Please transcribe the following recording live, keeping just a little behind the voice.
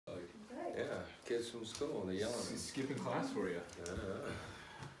kids from school. They're yelling. He's skipping class for you.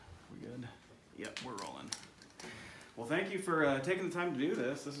 We good? Yep, we're rolling. Well, thank you for taking the time to do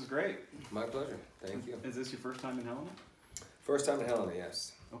this. This is great. My pleasure. Thank you. Is this your first time in Helena? First time in Helena,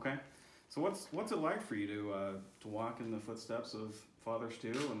 yes. Okay. So what's it like for you to walk in the footsteps of Father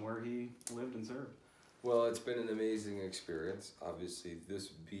Stu and where he lived and served? Well, it's been an amazing experience. Obviously, this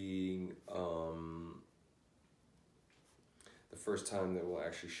being the first time that we'll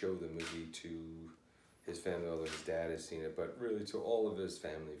actually show the movie to his family, although his dad has seen it, but really to all of his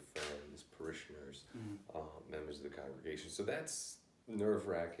family, friends, parishioners, members of the congregation. So that's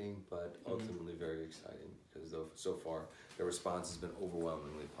nerve-wracking, but ultimately very exciting because so far the response has been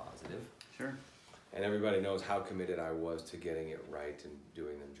overwhelmingly positive. Sure. And everybody knows how committed I was to getting it right and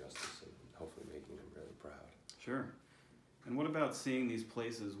doing them justice and hopefully making them really proud. Sure. And what about seeing these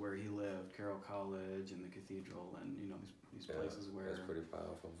places where he lived, Carroll College and the cathedral, and these places where... That's pretty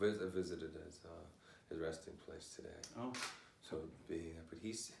powerful. I visited his resting place today. Oh. So being there, but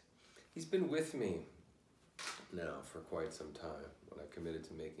he's been with me now for quite some time when I committed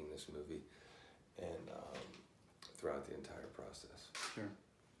to making this movie, and throughout the entire process. Sure.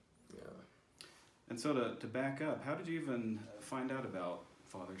 Yeah. And so to back up, how did you even find out about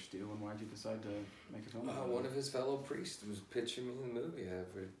Father Stu, and why did you decide to make a film about him? One of his fellow priests was pitching me the movie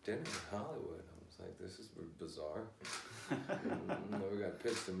over dinner in Hollywood. I was like, this is bizarre. Never got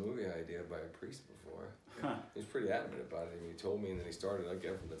pitched a movie idea by a priest before. Huh. He was pretty adamant about it. He told me, and then he started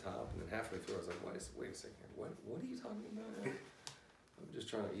again from the top, and then halfway through I was like, wait a second, what are you talking about now? I'm just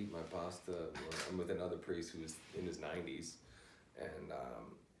trying to eat my pasta. I'm with another priest who was in his 90s,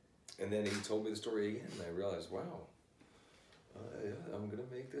 and then he told me the story again, and I realized, wow, yeah, I'm gonna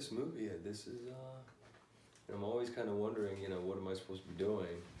make this movie. This is, I'm always kind of wondering, what am I supposed to be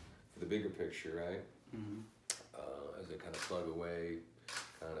doing for the bigger picture, right? As I kind of plug away,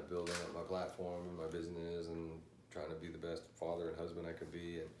 kind of building up my platform and my business and trying to be the best father and husband I could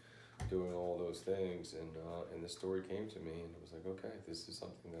be and doing all those things. And this story came to me, and it was like, okay, this is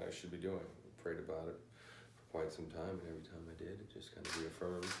something that I should be doing. I prayed about it for quite some time, and every time I did, it just kind of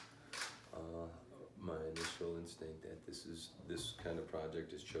reaffirmed my initial instinct that this kind of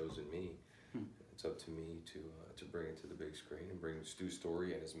project has chosen me. It's up to me to bring it to the big screen and bring Stu's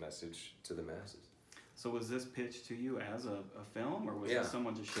story and his message to the masses. So was this pitched to you as a film, or was this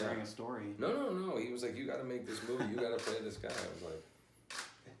someone just sharing a story? No. He was like, you got to make this movie. You got to play this guy. I was like,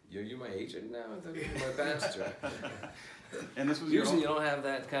 you my agent now? I thought you were my pastor. And this was usually you don't have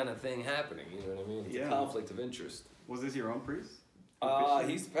that kind of thing happening. You know what I mean? It's a conflict of interest. Was this your own priest?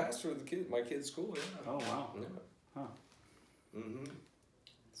 He's the pastor of my kid's school. Yeah. Oh wow. Yeah. Huh.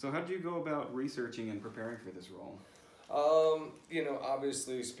 So how did you go about researching and preparing for this role?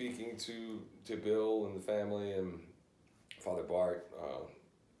 Obviously speaking to Bill and the family and Father Bart,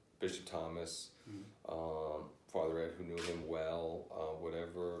 Bishop Thomas, Father Ed, who knew him well,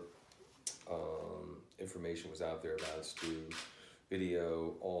 whatever information was out there about Stu,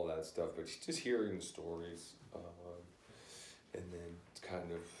 video, all that stuff, but just hearing the stories, and then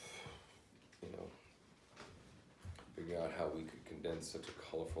kind of, figuring out how we could condense such a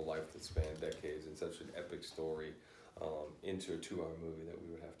colorful life that spanned decades and such an epic story into a 2-hour movie that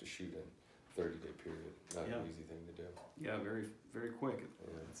we would have to shoot in a 30-day period. Not an easy thing to do. Yeah, very, very quick,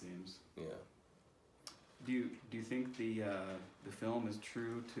 it seems. Yeah. Do you think the film is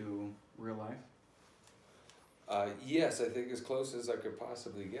true to real life? Yes, I think as close as I could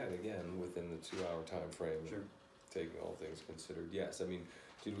possibly get, again, within the 2-hour time frame. Sure. Taking all things considered, yes. I mean,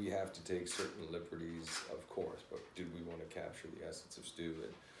 did we have to take certain liberties? Of course, but did we want to capture the essence of Stu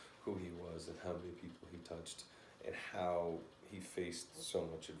and who he was and how many people he touched and how he faced so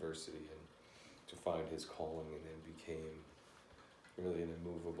much adversity and to find his calling and then became really an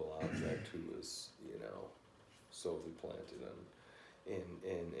immovable object who was, solely planted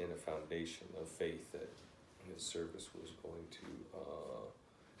in a foundation of faith that his service was going to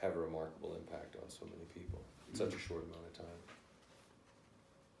have a remarkable impact on so many people in such a short amount of time.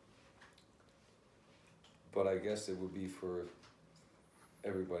 But I guess it would be for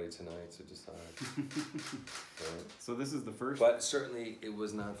everybody tonight to decide. Right? So this is the first... But certainly it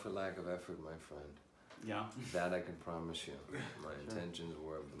was not for lack of effort, my friend. Yeah. That I can promise you. My intentions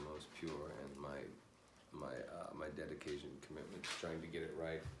were of the most pure, and my dedication and commitment to trying to get it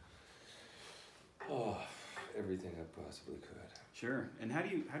right. Oh, everything I possibly could. Sure. And how do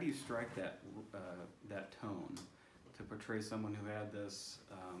you strike that tone to portray someone who had this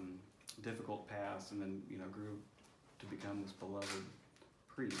difficult past and then grew to become this beloved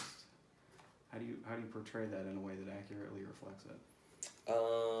priest? How do you portray that in a way that accurately reflects it?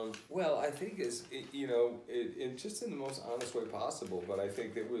 Well, I think just in the most honest way possible. But I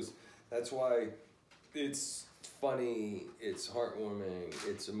think That's why it's funny, it's heartwarming,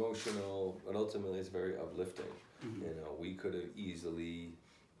 it's emotional, but ultimately it's very uplifting. Mm-hmm. You know, we could have easily,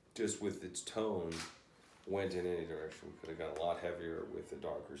 just with its tone, went in any direction. We could have got a lot heavier with the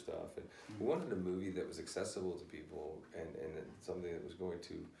darker stuff. And we wanted a movie that was accessible to people and something that was going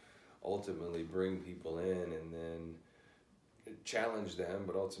to ultimately bring people in and then challenge them,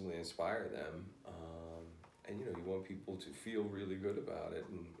 but ultimately inspire them. And you know, you want people to feel really good about it.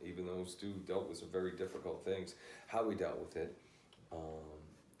 And even though Stu dealt with some very difficult things, how we dealt with it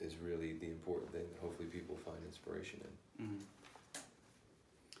is really the important thing that hopefully people find inspiration in. Mm-hmm.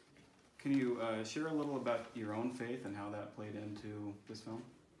 Can you share a little about your own faith and how that played into this film?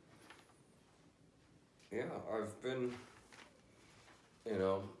 Yeah, I've been, you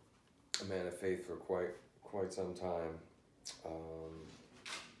know, a man of faith for quite some time.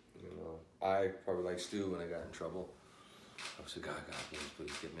 You know, I probably like Stu when I got in trouble. I was like, God,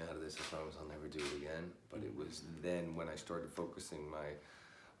 please get me out of this. I promise I'll never do it again. But it was then when I started focusing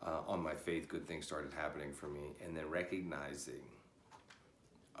on my faith, good things started happening for me, and then recognizing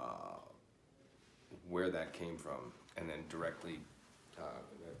where that came from, and then directly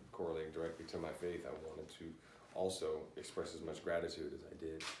correlating directly to my faith, I wanted to also express as much gratitude as I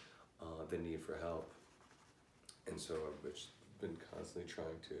did, the need for help. And so I've been constantly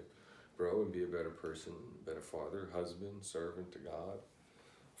trying to grow and be a better person, better father, husband, servant to God,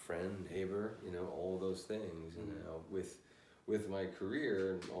 friend, neighbor, you know, all those things. And now with my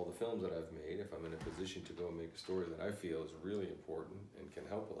career and all the films that I've made, if I'm in a position to go and make a story that I feel is really important and can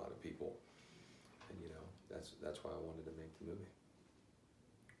help a lot of people, and you know, that's why I wanted to make the movie.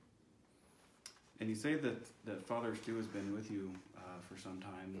 And you say that Father Stu has been with you for some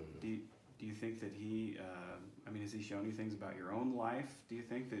time. Mm-hmm. Do you think that he, has he shown you things about your own life? Do you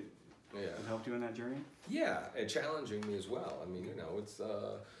think that it helped you in that journey? Yeah, and challenging me as well. I mean, it's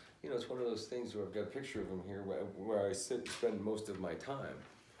one of those things where I've got a picture of him here where I sit and spend most of my time.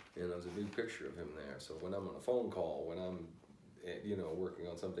 And there's a big picture of him there. So when I'm on a phone call, when I'm, working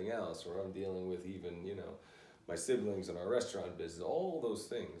on something else, or I'm dealing with even, my siblings in our restaurant business, all those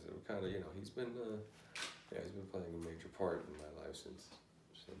things that were kind of, he's been playing a major part in my life since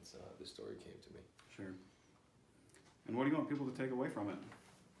this story came to me. Sure. And what do you want people to take away from it?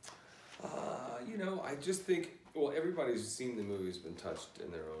 I just think, everybody who's seen the movie has been touched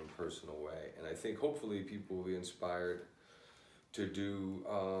in their own personal way. And I think hopefully people will be inspired to do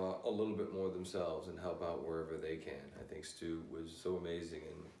a little bit more themselves and help out wherever they can. I think Stu was so amazing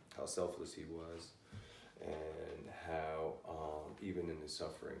in how selfless he was, and how even in his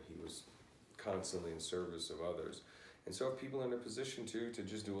suffering, he was constantly in service of others. And so if people are in a position to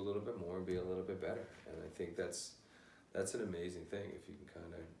just do a little bit more and be a little bit better. And I think that's an amazing thing, if you can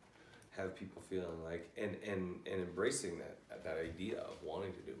kind of have people feeling like, and embracing that idea of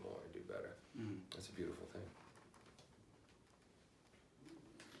wanting to do more and do better. Mm-hmm. That's a beautiful thing.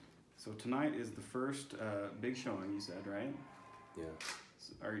 So tonight is the first big showing, you said, right? Yeah.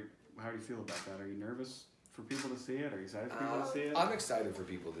 So how do you feel about that? Are you nervous for people to see it? Are you excited for people to see it? I'm excited for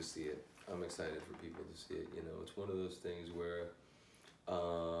people to see it. It's one of those things where,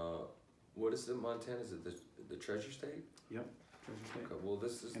 what is it, Montana? Is it the Treasure State? Yep, Treasure State. Okay, well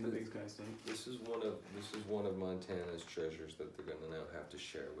this is the Big Sky State. This is one of Montana's treasures that they're gonna now have to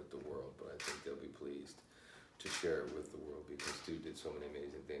share with the world. But I think they'll be pleased to share it with the world, because Stu did so many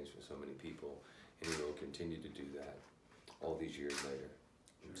amazing things for so many people, and he will continue to do that all these years later.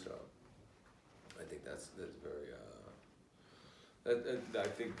 And so I think that's very. I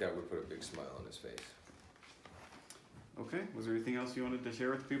think that would put a big smile on his face. Okay. Was there anything else you wanted to share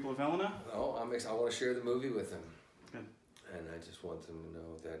with the people of Helena? No, I want to share the movie with them. Good. And I just want them to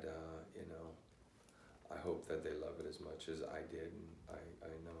know that, I hope that they love it as much as I did. And I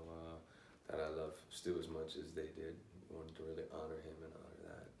know that I love Stu as much as they did. I wanted to really honor him and honor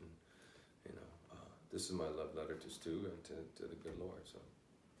that. And, this is my love letter to Stu and to the good Lord. So.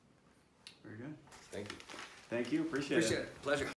 Very good. Thank you. Thank you. Appreciate it. Pleasure.